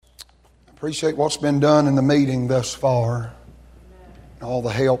Appreciate what's been done in the meeting thus far, and all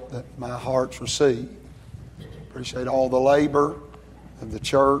the help that my heart's received. Appreciate all the labor of the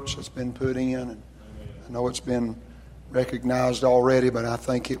church that's been put in. And I know it's been recognized already, but I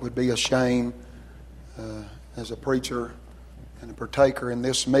think it would be a shame as a preacher and a partaker in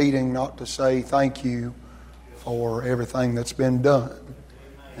this meeting not to say thank you for everything that's been done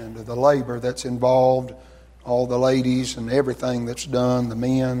and the labor that's involved, all the ladies and everything that's done, the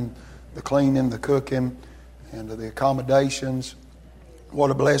men, the cleaning, the cooking, and the accommodations. What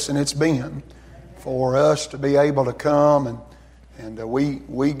a blessing it's been for us to be able to come and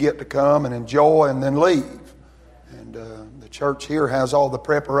we get to come and enjoy and then leave. And the church here has all the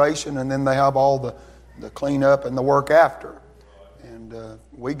preparation, and then they have all the cleanup and the work after. And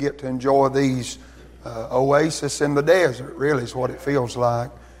we get to enjoy these oasis in the desert, really is what it feels like.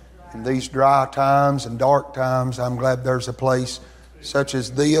 In these dry times and dark times, I'm glad there's a place such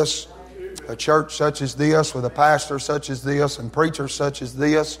as this, a church such as this, with a pastor such as this and preachers such as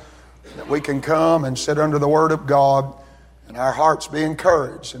this, that we can come and sit under the Word of God and our hearts be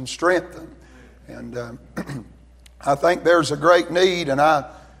encouraged and strengthened. And I think there's a great need, and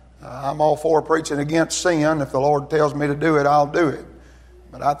I'm all for preaching against sin. If the Lord tells me to do it, I'll do it.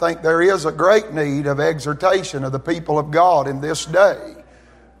 But I think there is a great need of exhortation of the people of God in this day.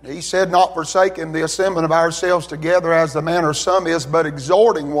 He said, not forsaking the assembling of ourselves together as the manner of some is, but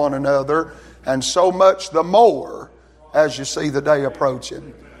exhorting one another, and so much the more as you see the day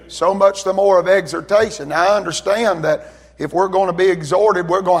approaching. So much the more of exhortation. Now, I understand that if we're going to be exhorted,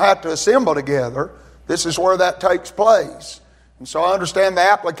 we're going to have to assemble together. This is where that takes place. And so I understand the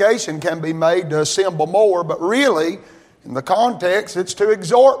application can be made to assemble more, but really, in the context, it's to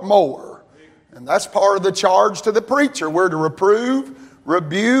exhort more. And that's part of the charge to the preacher. We're to reprove,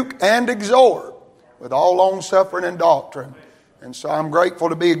 rebuke, and exhort with all long-suffering and doctrine. And so I'm grateful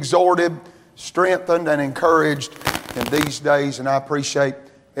to be exhorted, strengthened, and encouraged in these days. And I appreciate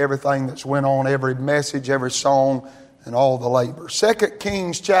everything that's went on, every message, every song, and all the labor. 2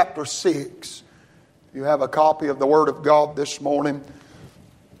 Kings chapter 6. If you have a copy of the Word of God this morning,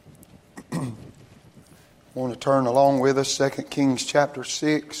 I want to turn along with us. 2 Kings chapter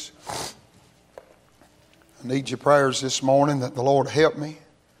 6. I need your prayers this morning that the Lord help me.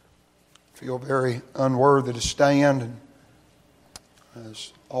 I feel very unworthy to stand. And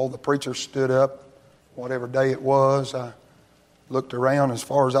as all the preachers stood up, whatever day it was, I looked around. As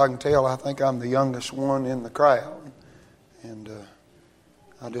far as I can tell, I think I'm the youngest one in the crowd. And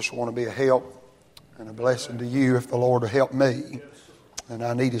I just want to be a help and a blessing to you if the Lord will help me. And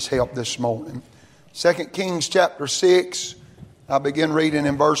I need His help this morning. 2 Kings chapter 6, I begin reading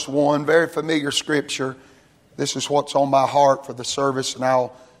in verse 1. Very familiar scripture. This is what's on my heart for the service, and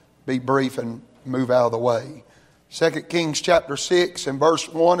I'll be brief and move out of the way. 2 Kings chapter 6 and verse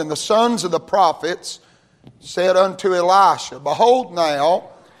 1. And the sons of the prophets said unto Elisha, Behold now,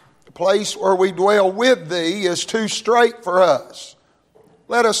 the place where we dwell with thee is too strait for us.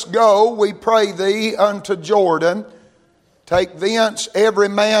 Let us go, we pray thee, unto Jordan. Take thence every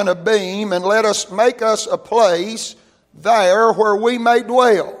man a beam, and let us make us a place there where we may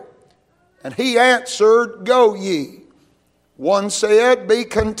dwell. And he answered, Go ye. One said, Be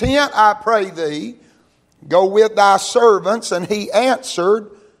content, I pray thee. Go with thy servants. And he answered,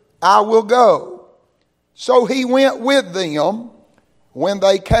 I will go. So he went with them. When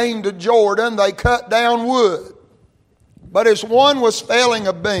they came to Jordan, they cut down wood. But as one was felling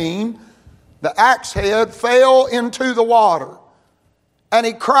a beam, the axe head fell into the water. And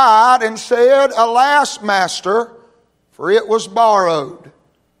he cried and said, Alas, master, for it was borrowed.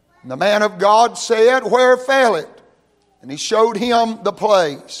 And the man of God said, Where fell it? And he showed him the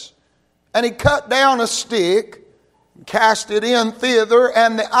place. And he cut down a stick, and cast it in thither,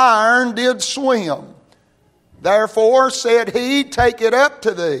 and the iron did swim. Therefore said he, Take it up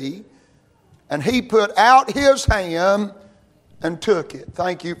to thee. And he put out his hand and took it.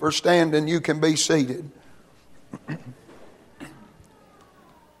 Thank you for standing. You can be seated.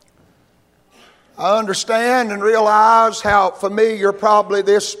 I understand and realize how familiar probably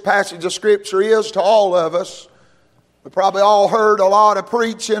this passage of Scripture is to all of us. We probably all heard a lot of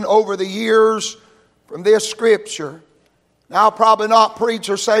preaching over the years from this Scripture. Now, I'll probably not preach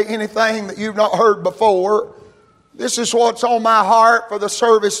or say anything that you've not heard before. This is what's on my heart for the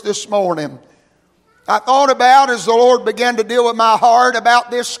service this morning. I thought about, as the Lord began to deal with my heart about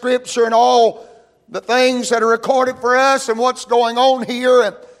this Scripture and all the things that are recorded for us and what's going on here.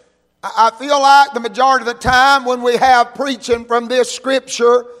 And I feel like the majority of the time when we have preaching from this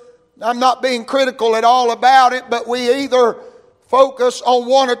Scripture, I'm not being critical at all about it, but we either focus on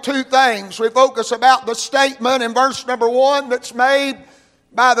one or two things. We focus about the statement in verse number 1 that's made,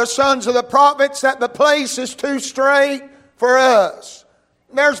 by the sons of the prophets that the place is too straight for us.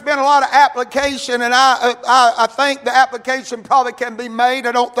 There's been a lot of application, and I think the application probably can be made.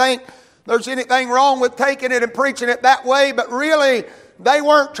 I don't think there's anything wrong with taking it and preaching it that way, but really, they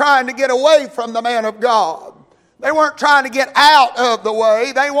weren't trying to get away from the man of God. They weren't trying to get out of the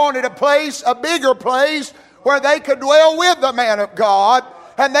way. They wanted a place, a bigger place, where they could dwell with the man of God,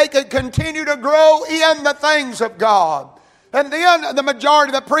 and they could continue to grow in the things of God. And then the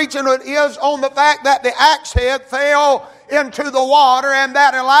majority of the preaching is on the fact that the axe head fell into the water, and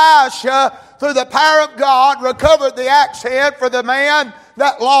that Elisha, through the power of God, recovered the axe head for the man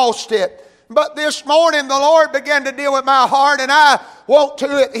that lost it. But this morning the Lord began to deal with my heart, and I want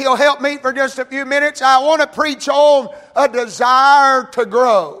to, He'll help me for just a few minutes. I want to preach on a desire to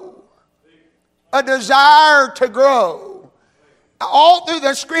grow. A desire to grow. All through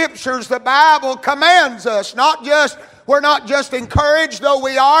the Scriptures, the Bible commands us, we're not just encouraged, though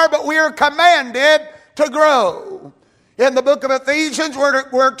we are, but we are commanded to grow. In the book of Ephesians,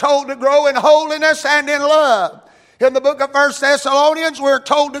 we're told to grow in holiness and in love. In the book of 1 Thessalonians, we're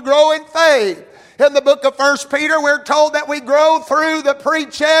told to grow in faith. In the book of 1 Peter, we're told that we grow through the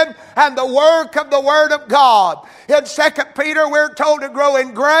preaching and the work of the Word of God. In 2 Peter, we're told to grow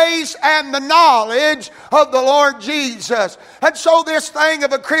in grace and the knowledge of the Lord Jesus. And so this thing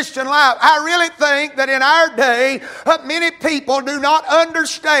of a Christian life, I really think that in our day, many people do not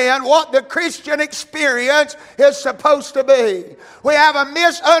understand what the Christian experience is supposed to be. We have a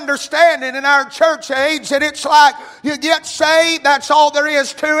misunderstanding in our church age that it's like you get saved, that's all there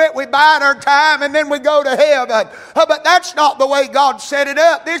is to it. We bide our time and then we go to heaven. But that's not the way God set it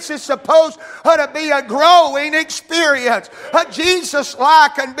up. This is supposed to be a growing experience. Jesus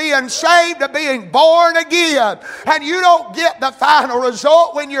likened being saved to being born again. And you don't get the final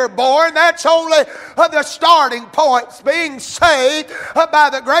result when you're born. That's only the starting point. Being saved by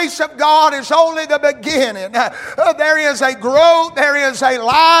the grace of God is only the beginning. There is a growth, there is a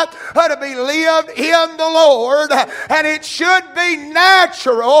life to be lived in the Lord. And it should be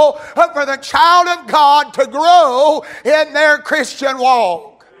natural for the child of God to grow in their Christian walk.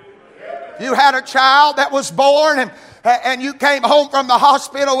 You had a child that was born and you came home from the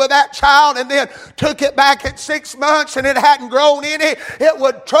hospital with that child and then took it back at 6 months and it hadn't grown any, it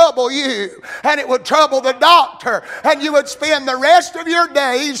would trouble you and it would trouble the doctor, and you would spend the rest of your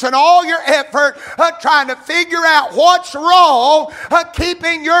days and all your effort trying to figure out what's wrong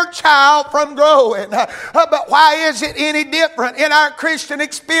keeping your child from growing. But why is it any different in our Christian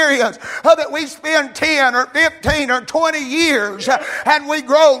experience that we spend 10 or 15 or 20 years and we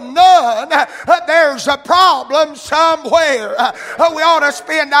grow none? There's a problem somewhere. We ought to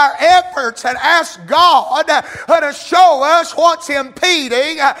spend our efforts and ask God to show us what's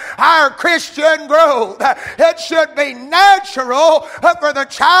impeding our Christian growth. It should be natural for the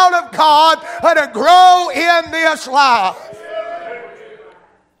child of God to grow in this life.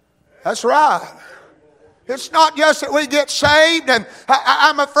 That's right. It's not just that we get saved, and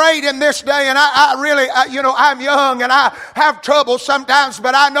I'm afraid in this day, and I'm young and I have trouble sometimes,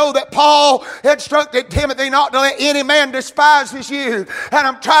 but I know that Paul instructed Timothy not to let any man despise his youth. And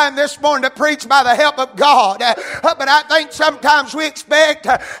I'm trying this morning to preach by the help of God. But I think sometimes we expect,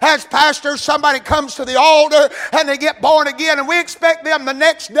 as pastors, somebody comes to the altar and they get born again, and we expect them the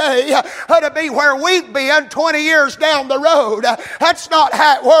next day to be where we've been 20 years down the road. That's not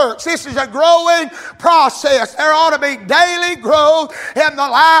how it works. This is a growing process. There ought to be daily growth in the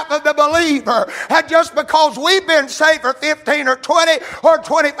life of the believer. And just because we've been saved for 15 or 20 or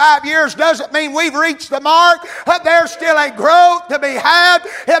 25 years doesn't mean we've reached the mark. There's still a growth to be had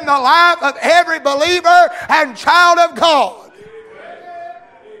in the life of every believer and child of God.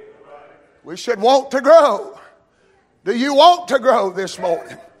 We should want to grow. Do you want to grow this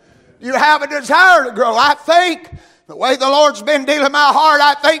morning? Do you have a desire to grow? I think the way the Lord's been dealing with my heart,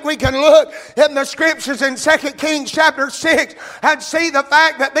 I think we can look in the Scriptures in 2 Kings chapter 6 and see the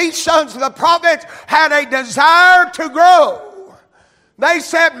fact that these sons of the prophets had a desire to grow. They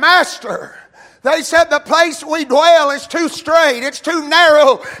said, Master, they said the place we dwell is too straight, it's too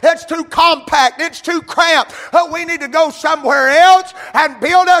narrow, it's too compact, it's too cramped. We need to go somewhere else and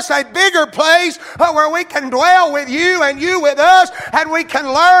build us a bigger place where we can dwell with you and you with us, and we can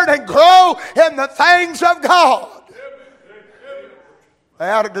learn and grow in the things of God. They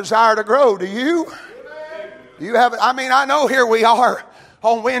had a desire to grow. Do you? Do you have it? I mean, I know here we are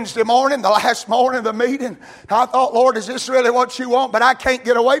on Wednesday morning, the last morning of the meeting. I thought, Lord, is this really what you want? But I can't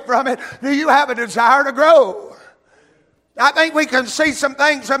get away from it. Do you have a desire to grow? I think we can see some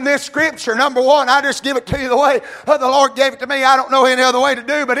things from this Scripture. Number one, I just give it to you the way the Lord gave it to me. I don't know any other way to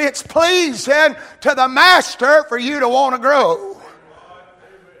do, but it's pleasing to the Master for you to want to grow.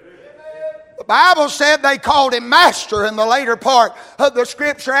 Bible said they called him master in the later part of the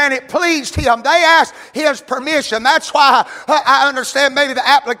scripture, and it pleased him. They asked his permission. That's why I understand maybe the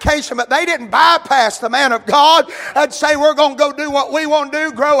application, but they didn't bypass the man of God and say, we're going to go do what we want to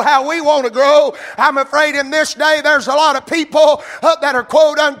do, grow how we want to grow. I'm afraid in this day there's a lot of people that are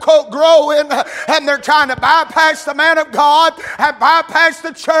quote unquote growing, and they're trying to bypass the man of God and bypass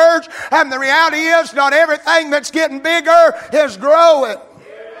the church. And the reality is, not everything that's getting bigger is growing.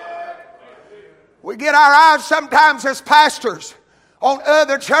 We get our eyes sometimes as pastors on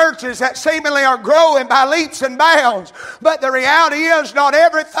other churches that seemingly are growing by leaps and bounds. But the reality is, not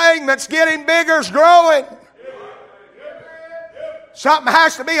everything that's getting bigger is growing. Something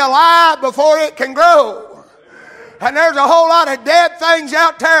has to be alive before it can grow. And there's a whole lot of dead things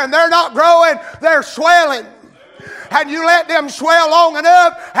out there, and they're not growing, they're swelling. And you let them swell long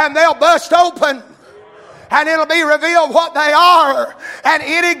enough, and they'll bust open. And it'll be revealed what they are. And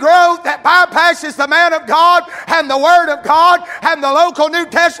any growth that bypasses the man of God and the Word of God and the local New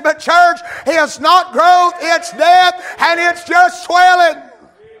Testament church is not growth, it's death, and it's just swelling.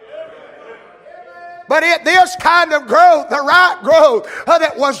 But this kind of growth, the right growth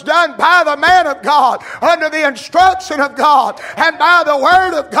that was done by the man of God, under the instruction of God, and by the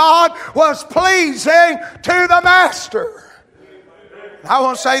Word of God, was pleasing to the Master. I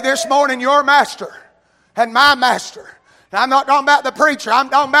want to say this morning, your Master and my Master. Now, I'm not talking about the preacher. I'm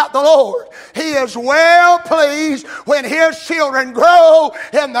talking about the Lord. He is well pleased when His children grow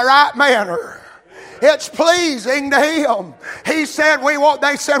in the right manner. It's pleasing to Him. They said, we want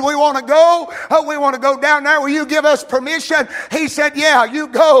to go. We want to go down there. Will you give us permission? He said, yeah, you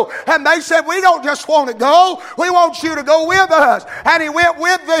go. And they said, we don't just want to go. We want you to go with us. And He went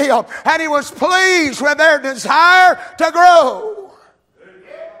with them. And He was pleased with their desire to grow.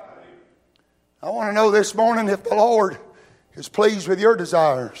 I want to know this morning if the Lord is pleased with your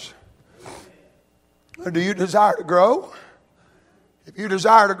desires. Or do you desire to grow? If you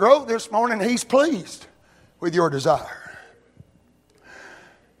desire to grow this morning, He's pleased with your desire.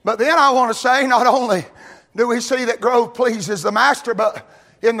 But then I want to say, not only do we see that growth pleases the Master, but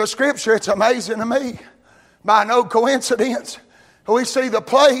in the Scripture, it's amazing to me. By no coincidence, we see the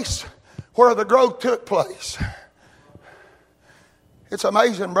place where the growth took place. It's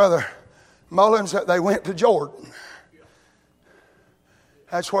amazing, Brother Mullins, that they went to Jordan.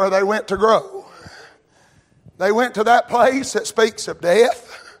 That's where they went to grow. They went to that place that speaks of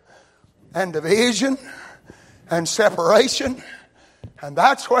death and division and separation. And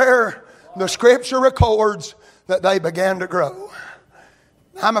that's where the Scripture records that they began to grow.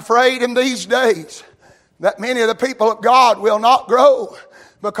 I'm afraid in these days that many of the people of God will not grow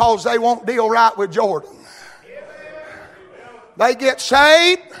because they won't deal right with Jordan. They get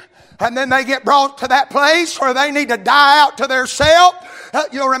saved, and then they get brought to that place where they need to die out to their self.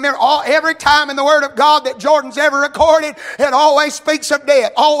 You'll remember every time in the Word of God that Jordan's ever recorded, it always speaks of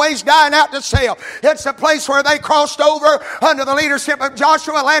death, always dying out to self. It's the place where they crossed over under the leadership of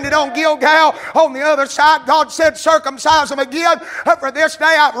Joshua, landed on Gilgal. On the other side, God said, circumcise them again. For this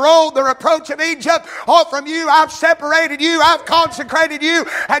day I've rolled the reproach of Egypt off from you. I've separated you. I've consecrated you.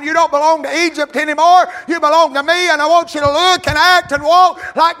 And you don't belong to Egypt anymore. You belong to me. And I want you to look and act and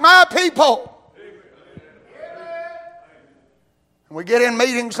walk like my people. We get in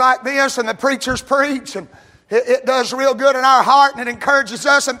meetings like this and the preachers preach, and it does real good in our heart, and it encourages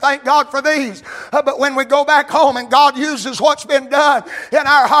us, and thank God for these. But when we go back home and God uses what's been done in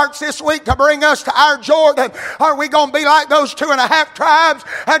our hearts this week to bring us to our Jordan, are we going to be like those 2.5 tribes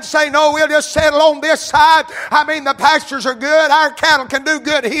and say, no, we'll just settle on this side? I mean, the pastures are good. Our cattle can do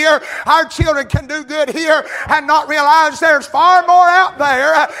good here. Our children can do good here, and not realize there's far more out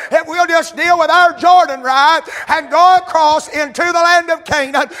there if we'll just deal with our Jordan right and go across into the land of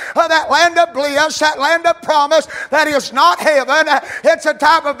Canaan, that land of bliss, that land of promise. That is not heaven. It's a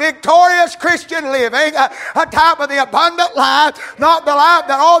type of victorious Christian living, a type of the abundant life, not the life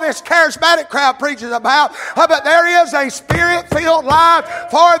that all this charismatic crowd preaches about, but there is a Spirit-filled life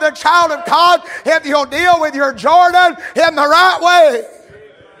for the child of God if you'll deal with your Jordan in the right way.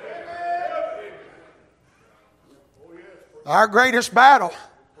 Our greatest battle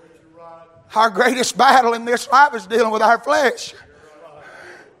in this life is dealing with our flesh.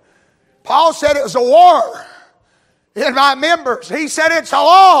 Paul said it was a war in my members. He said it's a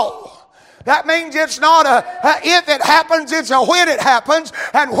law. That means it's not a if it happens, it's a when it happens.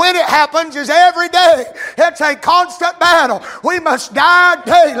 And when it happens is every day. It's a constant battle. We must die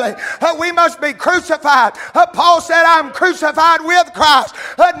daily. We must be crucified. Paul said, I'm crucified with Christ.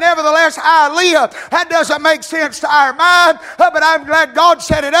 Nevertheless, I live. That doesn't make sense to our mind, but I'm glad God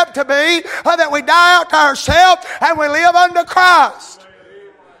set it up to be that we die out to ourselves and we live unto Christ.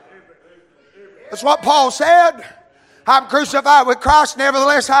 That's what Paul said. I'm crucified with Christ,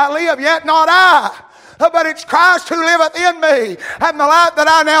 nevertheless I live, yet not I. But it's Christ who liveth in me. And the life that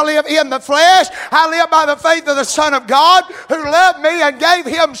I now live in the flesh, I live by the faith of the Son of God, who loved me and gave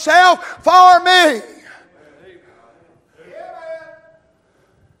himself for me.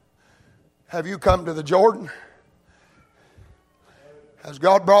 Have you come to the Jordan? Has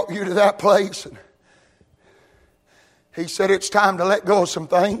God brought you to that place? And he said it's time to let go of some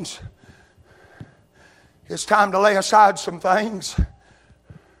things. It's time to lay aside some things.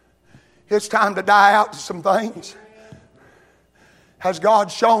 It's time to die out to some things. Has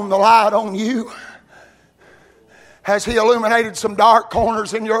God shone the light on you? Has he illuminated some dark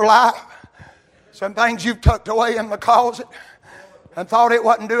corners in your life? Some things you've tucked away in the closet and thought it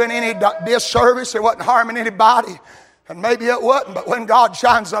wasn't doing any disservice, it wasn't harming anybody. And maybe it wasn't, but when God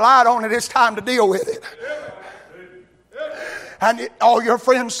shines the light on it, it's time to deal with it. And all your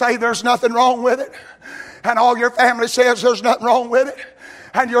friends say there's nothing wrong with it. And all your family says there's nothing wrong with it.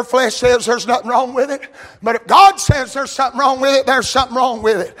 And your flesh says there's nothing wrong with it. But if God says there's something wrong with it, there's something wrong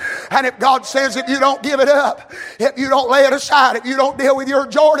with it. And if God says if you don't give it up, if you don't lay it aside, if you don't deal with your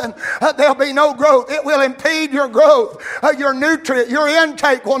Jordan, there'll be no growth. It will impede your growth. Your nutrient, your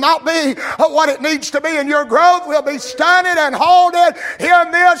intake will not be what it needs to be. And your growth will be stunted and halted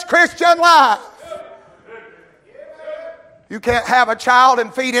in this Christian life. You can't have a child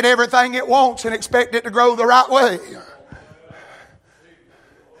and feed it everything it wants and expect it to grow the right way.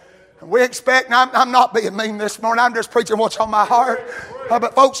 We expect, and I'm not being mean this morning, I'm just preaching what's on my heart.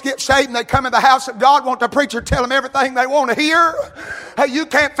 But folks get saved and they come in the house of God, want the preacher to tell them everything they want to hear. You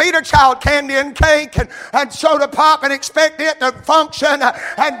can't feed a child candy and cake and soda pop and expect it to function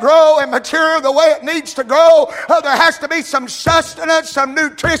and grow and mature the way it needs to grow. There has to be some sustenance, some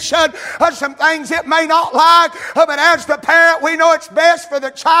nutrition, some things it may not like. But as the parent, we know it's best for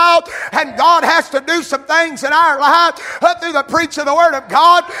the child. And God has to do some things in our life through the preaching of the Word of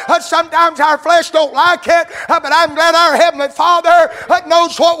God. Sometimes our flesh don't like it, but I'm glad our Heavenly Father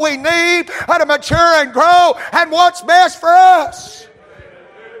knows what we need to mature and grow and what's best for us.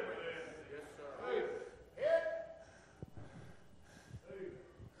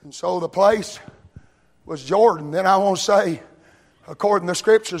 And so the place was Jordan. Then I want to say, according to the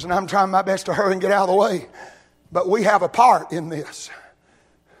Scriptures, and I'm trying my best to hurry and get out of the way, but we have a part in this.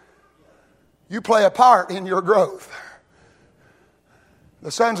 You play a part in your growth.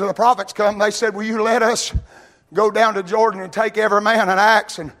 The sons of the prophets come, they said, will you let us go down to Jordan and take every man an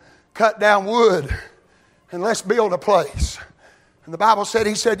axe and cut down wood and let's build a place. And the Bible said,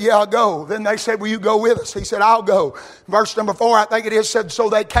 he said, yeah, I'll go. Then they said, will you go with us? He said, I'll go. Verse number 4, I think it is, said, so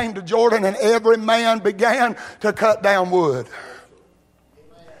they came to Jordan and every man began to cut down wood.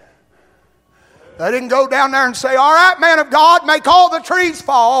 They didn't go down there and say, all right, man of God, make all the trees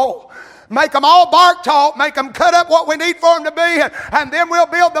fall. Make them all bark tall. Make them cut up what we need for them to be. And then we'll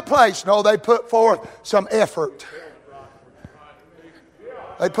build the place. No, they put forth some effort.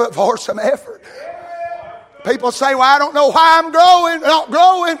 They put forth some effort. People say, well, I don't know why I'm not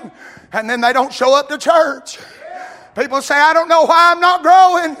growing. And then they don't show up to church. People say, I don't know why I'm not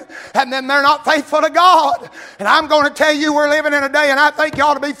growing. And then they're not faithful to God. And I'm going to tell you, we're living in a day, and I think you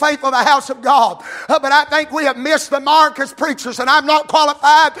ought to be faithful to the house of God. But I think we have missed the mark as preachers. And I'm not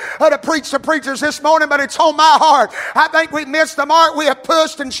qualified to preach to preachers this morning, but it's on my heart. I think we've missed the mark. We have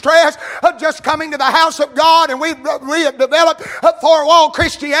pushed and stressed just coming to the house of God. And we have developed four-wall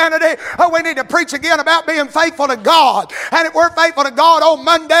Christianity. We need to preach again about being faithful to God. And if we're faithful to God on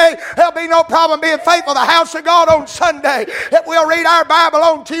Monday, there'll be no problem being faithful to the house of God on Sunday. If we'll read our Bible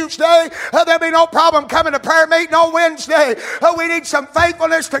on Tuesday, there'll be no problem coming to prayer meeting on Wednesday. We need some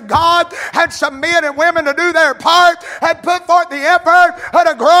faithfulness to God and some men and women to do their part and put forth the effort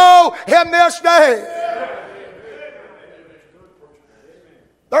to grow in this day.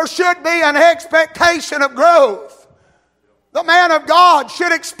 There should be an expectation of growth. The man of God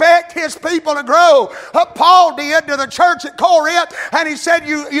should expect his people to grow. Paul did to the church at Corinth, and he said,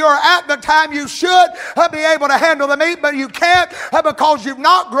 you are at the time you should be able to handle the meat, but you can't because you've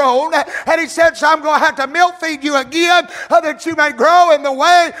not grown. And he said, so I'm going to have to milk feed you again that you may grow in the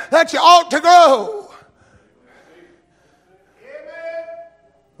way that you ought to grow.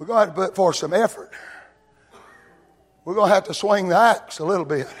 We're going to have to put forth some effort. We're going to have to swing the axe a little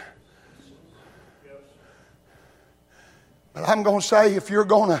bit. But I'm going to say, if you're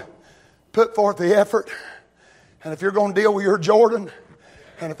going to put forth the effort, and if you're going to deal with your Jordan,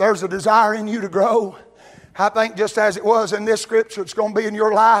 and if there's a desire in you to grow, I think just as it was in this scripture, it's going to be in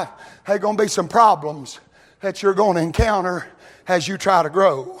your life. There's going to be some problems that you're going to encounter as you try to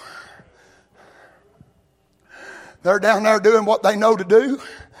grow. They're down there doing what they know to do.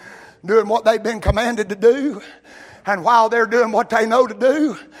 doing what they've been commanded to do. And while they're doing what they know to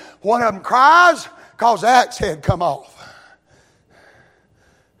do, one of them cries because the axe head come off.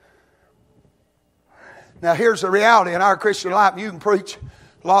 Now here's the reality in our Christian life. You can preach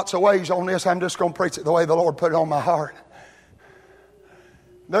lots of ways on this. I'm just going to preach it the way the Lord put it on my heart.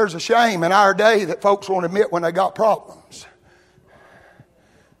 There's a shame in our day that folks won't admit when they got problems.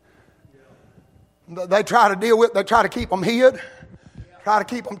 They try to deal with, they try to keep them hid, try to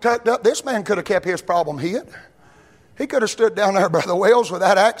keep them tucked up. This man could have kept his problem hid. He could have stood down there by the wells with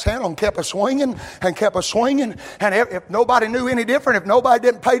that axe handle and kept us swinging and kept us swinging. And if nobody knew any different, if nobody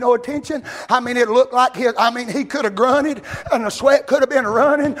didn't pay no attention, it looked like he could have grunted and the sweat could have been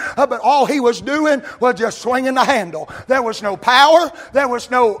running. But all he was doing was just swinging the handle. There was no power. There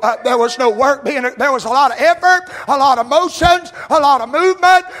was no work being. There was a lot of effort, a lot of motions, a lot of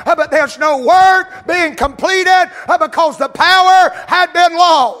movement. But there's no work being completed because the power had been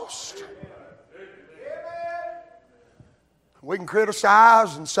lost. We can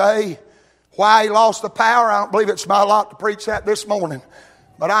criticize and say why he lost the power. I don't believe it's my lot to preach that this morning.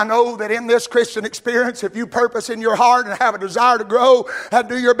 But I know that in this Christian experience, if you purpose in your heart and have a desire to grow and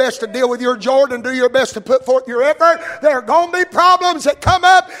do your best to deal with your Jordan, do your best to put forth your effort, there are going to be problems that come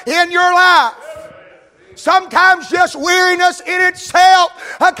up in your life. Sometimes just weariness in itself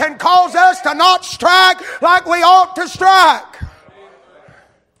can cause us to not strike like we ought to strike.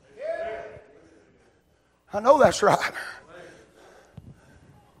 I know that's right.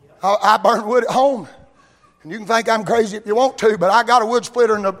 I burn wood at home. And you can think I'm crazy if you want to, but I got a wood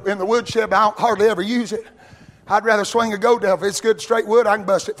splitter in the wood shed, but I don't hardly ever use it. I'd rather swing a goat down. If it's good straight wood, I can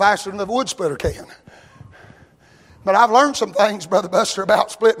bust it faster than the wood splitter can. But I've learned some things, Brother Buster, about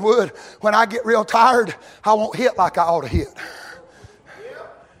splitting wood. When I get real tired, I won't hit like I ought to hit.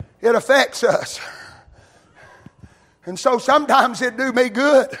 It affects us. And so sometimes it do me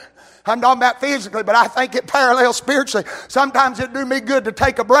good. I'm talking about physically, but I think it parallels spiritually. Sometimes it do me good to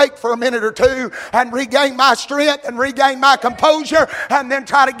take a break for a minute or two and regain my strength and regain my composure and then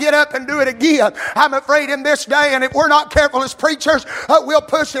try to get up and do it again. I'm afraid in this day, and if we're not careful as preachers, we'll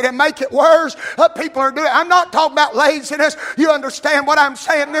push it and make it worse. People are doing it. I'm not talking about laziness. You understand what I'm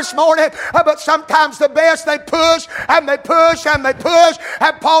saying this morning? But sometimes the best, they push and they push and they push.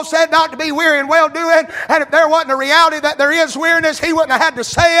 And Paul said not to be weary in well-doing. And if there wasn't a reality that there is weariness, he wouldn't have had to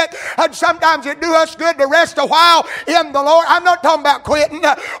say it. And sometimes it do us good to rest a while in the Lord. I'm not talking about quitting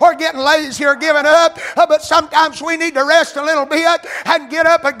or getting lazy or giving up, but sometimes we need to rest a little bit and get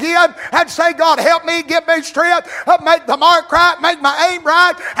up again and say, God, help me, give me strength, make the mark right, make my aim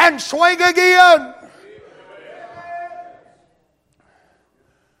right, and swing again.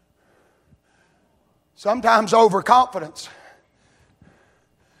 Sometimes overconfidence.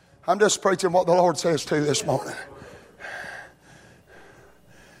 I'm just preaching what the Lord says to this morning.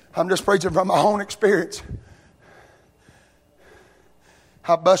 I'm just preaching from my own experience.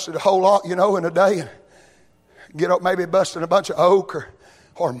 I busted a whole lot, in a day. Get up, maybe busting a bunch of oak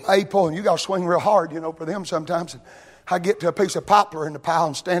or maple, and you got to swing real hard, for them sometimes. And I get to a piece of poplar in the pile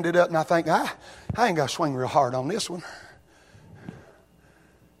and stand it up, and I think, I ain't got to swing real hard on this one.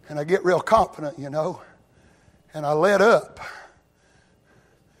 And I get real confident, and I let up.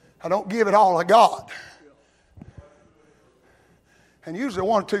 I don't give it all I got. And usually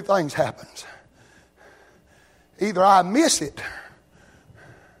one of two things happens. Either I miss it,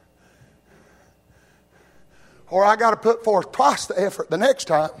 or I got to put forth twice the effort the next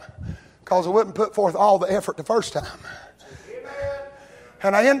time because I wouldn't put forth all the effort the first time.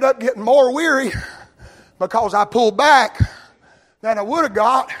 And I end up getting more weary because I pulled back than I would have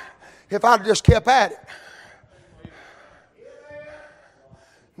got if I'd just kept at it.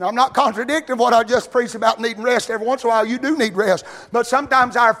 Now, I'm not contradicting what I just preached about needing rest. Every once in a while, you do need rest. But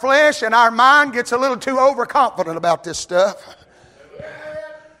sometimes our flesh and our mind gets a little too overconfident about this stuff.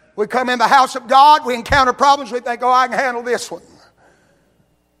 We come in the house of God, we encounter problems, we think, I can handle this one.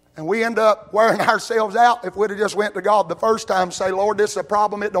 And we end up wearing ourselves out. If we'd have just went to God the first time and say, Lord, this is a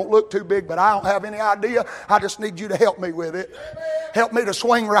problem. It don't look too big, but I don't have any idea. I just need you to help me with it. Help me to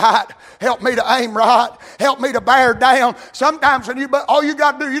swing right. Help me to aim right. Help me to bear down. Sometimes all you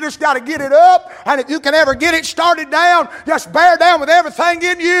got to do, you just got to get it up. And if you can ever get it started down, just bear down with everything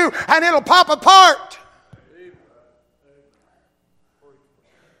in you and it'll pop apart.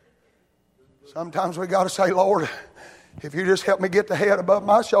 Sometimes we got to say, Lord, if you just help me get the head above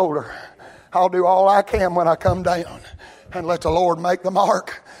my shoulder, I'll do all I can when I come down. And let the Lord make the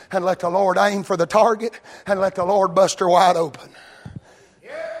mark. And let the Lord aim for the target. And let the Lord bust her wide open.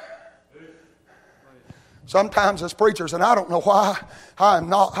 Sometimes as preachers, and I don't know why, I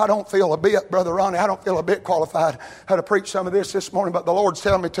don't feel a bit, Brother Ronnie, I don't feel a bit qualified how to preach some of this morning, but the Lord's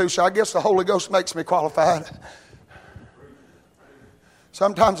telling me to, so I guess the Holy Ghost makes me qualified.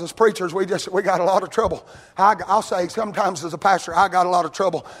 Sometimes as preachers, we got a lot of trouble. I'll say sometimes as a pastor, I got a lot of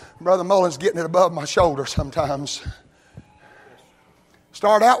trouble. Brother Mullins getting it above my shoulder sometimes.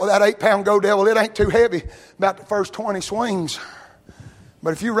 Start out with that 8-pound Go Devil. It ain't too heavy about the first 20 swings.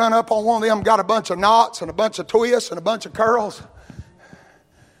 But if you run up on one of them, got a bunch of knots and a bunch of twists and a bunch of curls,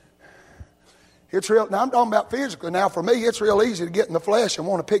 it's real. Now I'm talking about physically. Now for me, it's real easy to get in the flesh and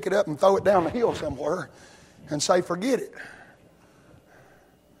want to pick it up and throw it down the hill somewhere and say, forget it.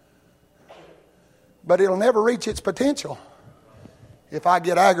 But it'll never reach its potential if I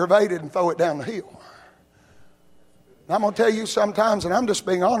get aggravated and throw it down the hill. And I'm going to tell you sometimes, and I'm just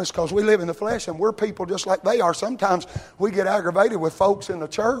being honest because we live in the flesh and we're people just like they are. Sometimes we get aggravated with folks in the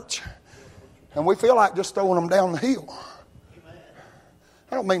church and we feel like just throwing them down the hill.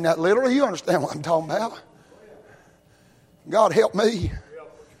 I don't mean that literally. You understand what I'm talking about. God help me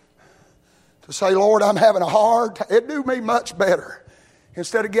to say, Lord, I'm having a hard time. It'd do me much better.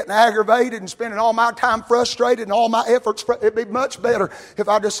 Instead of getting aggravated and spending all my time frustrated and all my efforts, it'd be much better if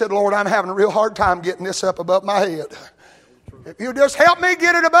I just said, Lord, I'm having a real hard time getting this up above my head. If you just help me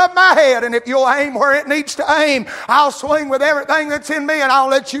get it above my head, and if you'll aim where it needs to aim, I'll swing with everything that's in me and I'll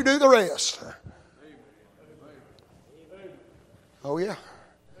let you do the rest. Oh yeah.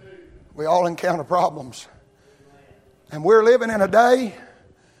 We all encounter problems. And we're living in a day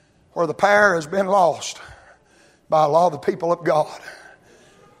where the power has been lost by a lot of the people of God.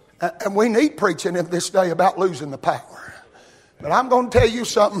 And we need preaching in this day about losing the power. But I'm going to tell you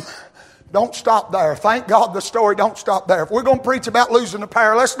something. Don't stop there. Thank God the story don't stop there. If we're going to preach about losing the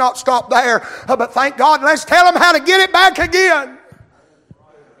power, let's not stop there. But thank God and let's tell them how to get it back again.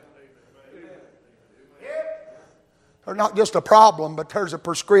 There's not just a problem, but there's a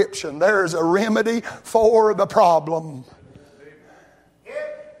prescription. There's a remedy for the problem.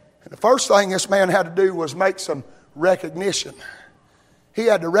 And the first thing this man had to do was make some recognition. He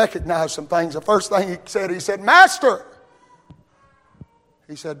had to recognize some things. The first thing he said, Master!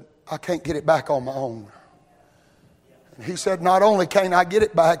 He said, I can't get it back on my own. And he said, not only can't I get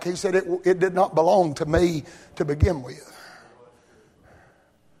it back, he said it did not belong to me to begin with.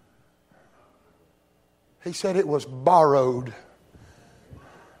 He said it was borrowed.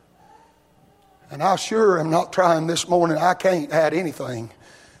 And I sure am not trying this morning. I can't add anything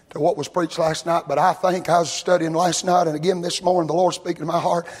to what was preached last night, but I think I was studying last night and again this morning, the Lord speaking to my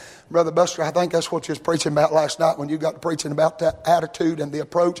heart. Brother Buster, I think that's what you was preaching about last night when you got to preaching about that attitude and the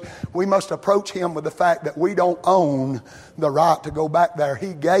approach. We must approach Him with the fact that we don't own the right to go back there.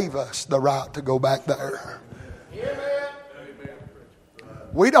 He gave us the right to go back there. Amen.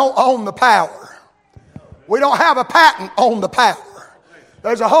 We don't own the power. We don't have a patent on the power.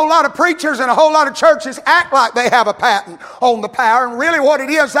 There's a whole lot of preachers and a whole lot of churches act like they have a patent on the power. And really what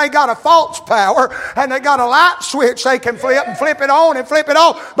it is, they got a false power and they got a light switch they can flip and flip it on and flip it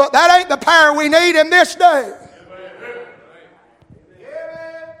off. But that ain't the power we need in this day.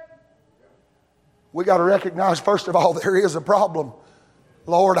 We got to recognize, first of all, there is a problem.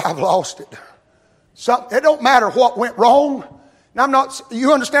 Lord, I've lost it. It don't matter what went wrong. And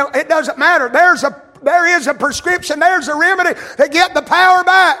you understand, it doesn't matter. There is a prescription, there's a remedy to get the power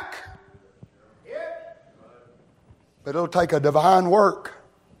back. But it'll take a divine work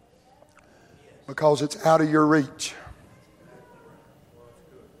because it's out of your reach.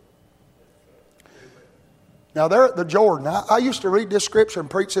 Now there at the Jordan, I used to read this scripture and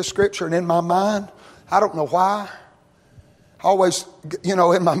preach this scripture, and in my mind, I don't know why, always, in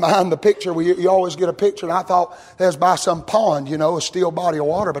my mind, the picture, you always get a picture, and I thought they was by some pond, a still body of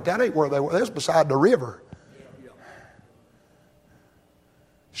water, but that ain't where they were. They was beside the river.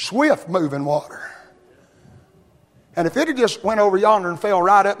 Swift moving water. And if it had just went over yonder and fell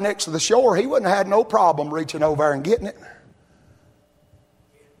right up next to the shore, he wouldn't have had no problem reaching over there and getting it.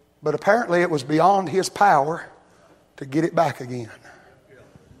 But apparently it was beyond his power to get it back again.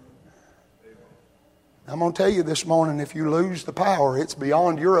 I'm going to tell you this morning, if you lose the power, it's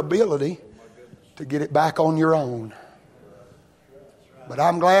beyond your ability to get it back on your own. But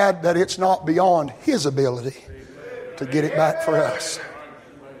I'm glad that it's not beyond His ability to get it back for us.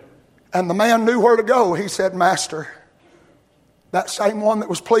 And the man knew where to go. He said, Master, that same one that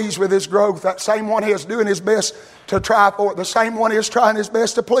was pleased with his growth, that same one he is doing his best to try for it, the same one he is trying his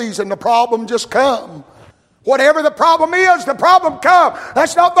best to please, and the problem just come. Whatever the problem is, the problem come.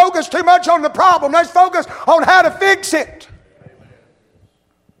 Let's not focus too much on the problem. Let's focus on how to fix it.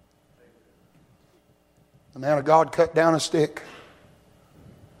 The man of God cut down a stick.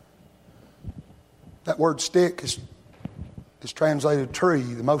 That word stick is translated tree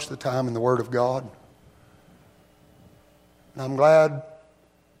the most of the time in the Word of God. And I'm glad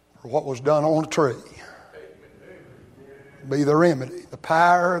for what was done on the tree. Be the remedy. The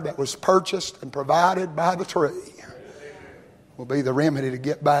power that was purchased and provided by the tree will be the remedy to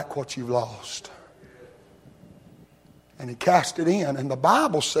get back what you've lost. And he cast it in. And the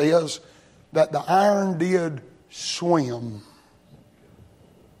Bible says that the iron did swim.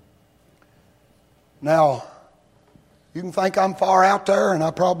 Now, you can think I'm far out there, and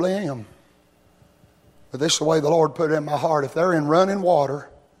I probably am. But this is the way the Lord put it in my heart. If they're in running water,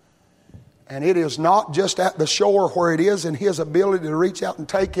 and it is not just at the shore where it is in His ability to reach out and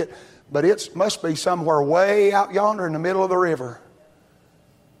take it, but it must be somewhere way out yonder in the middle of the river.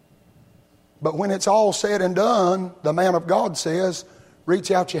 But when it's all said and done, the man of God says,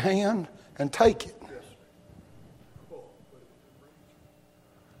 reach out your hand and take it.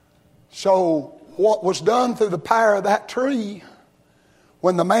 So what was done through the power of that tree,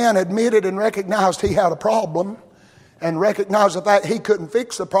 when the man admitted and recognized he had a problem and recognized that he couldn't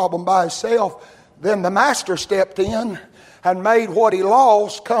fix the problem by himself, then the master stepped in and made what he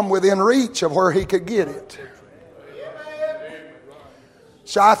lost come within reach of where he could get it.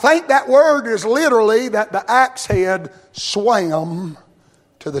 So I think that word is literally that the axe head swam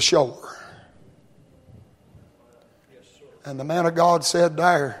to the shore. And the man of God said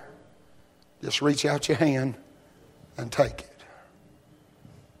there, just reach out your hand and take it.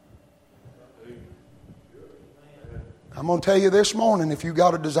 I'm going to tell you this morning, if you've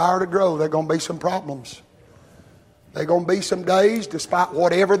got a desire to grow, there are going to be some problems. There are going to be some days, despite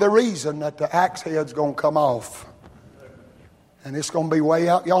whatever the reason, that the axe head's going to come off. And it's going to be way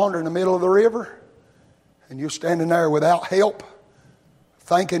out yonder in the middle of the river. And you're standing there without help,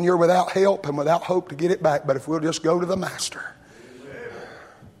 thinking you're without help and without hope to get it back. But if we'll just go to the Master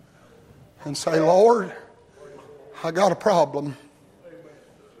and say, Lord, I got a problem.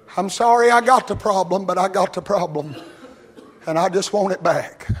 I'm sorry I got the problem, but I got the problem. And I just want it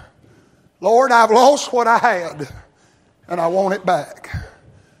back. Lord, I've lost what I had, and I want it back.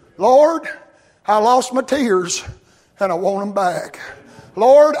 Lord, I lost my tears, and I want them back.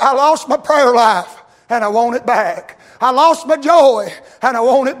 Lord, I lost my prayer life, and I want it back. I lost my joy, and I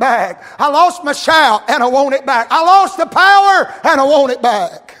want it back. I lost my shout, and I want it back. I lost the power, and I want it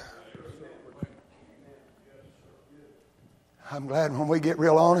back. I'm glad when we get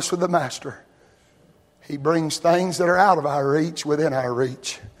real honest with the Master, He brings things that are out of our reach within our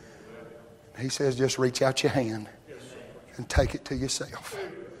reach. He says, just reach out your hand and take it to yourself.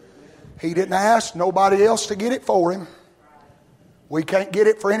 He didn't ask nobody else to get it for Him. We can't get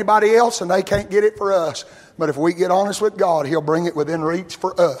it for anybody else, and they can't get it for us. But if we get honest with God, He'll bring it within reach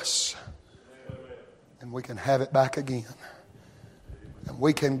for us. And we can have it back again. And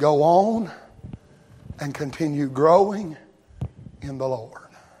we can go on and continue growing in the Lord.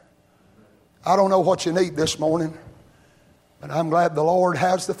 I don't know what you need this morning, but I'm glad the Lord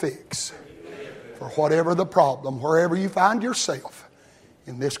has the fix for whatever the problem, wherever you find yourself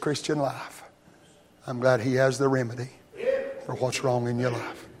in this Christian life. I'm glad He has the remedy for what's wrong in your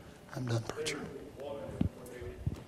life. I'm done, preacher.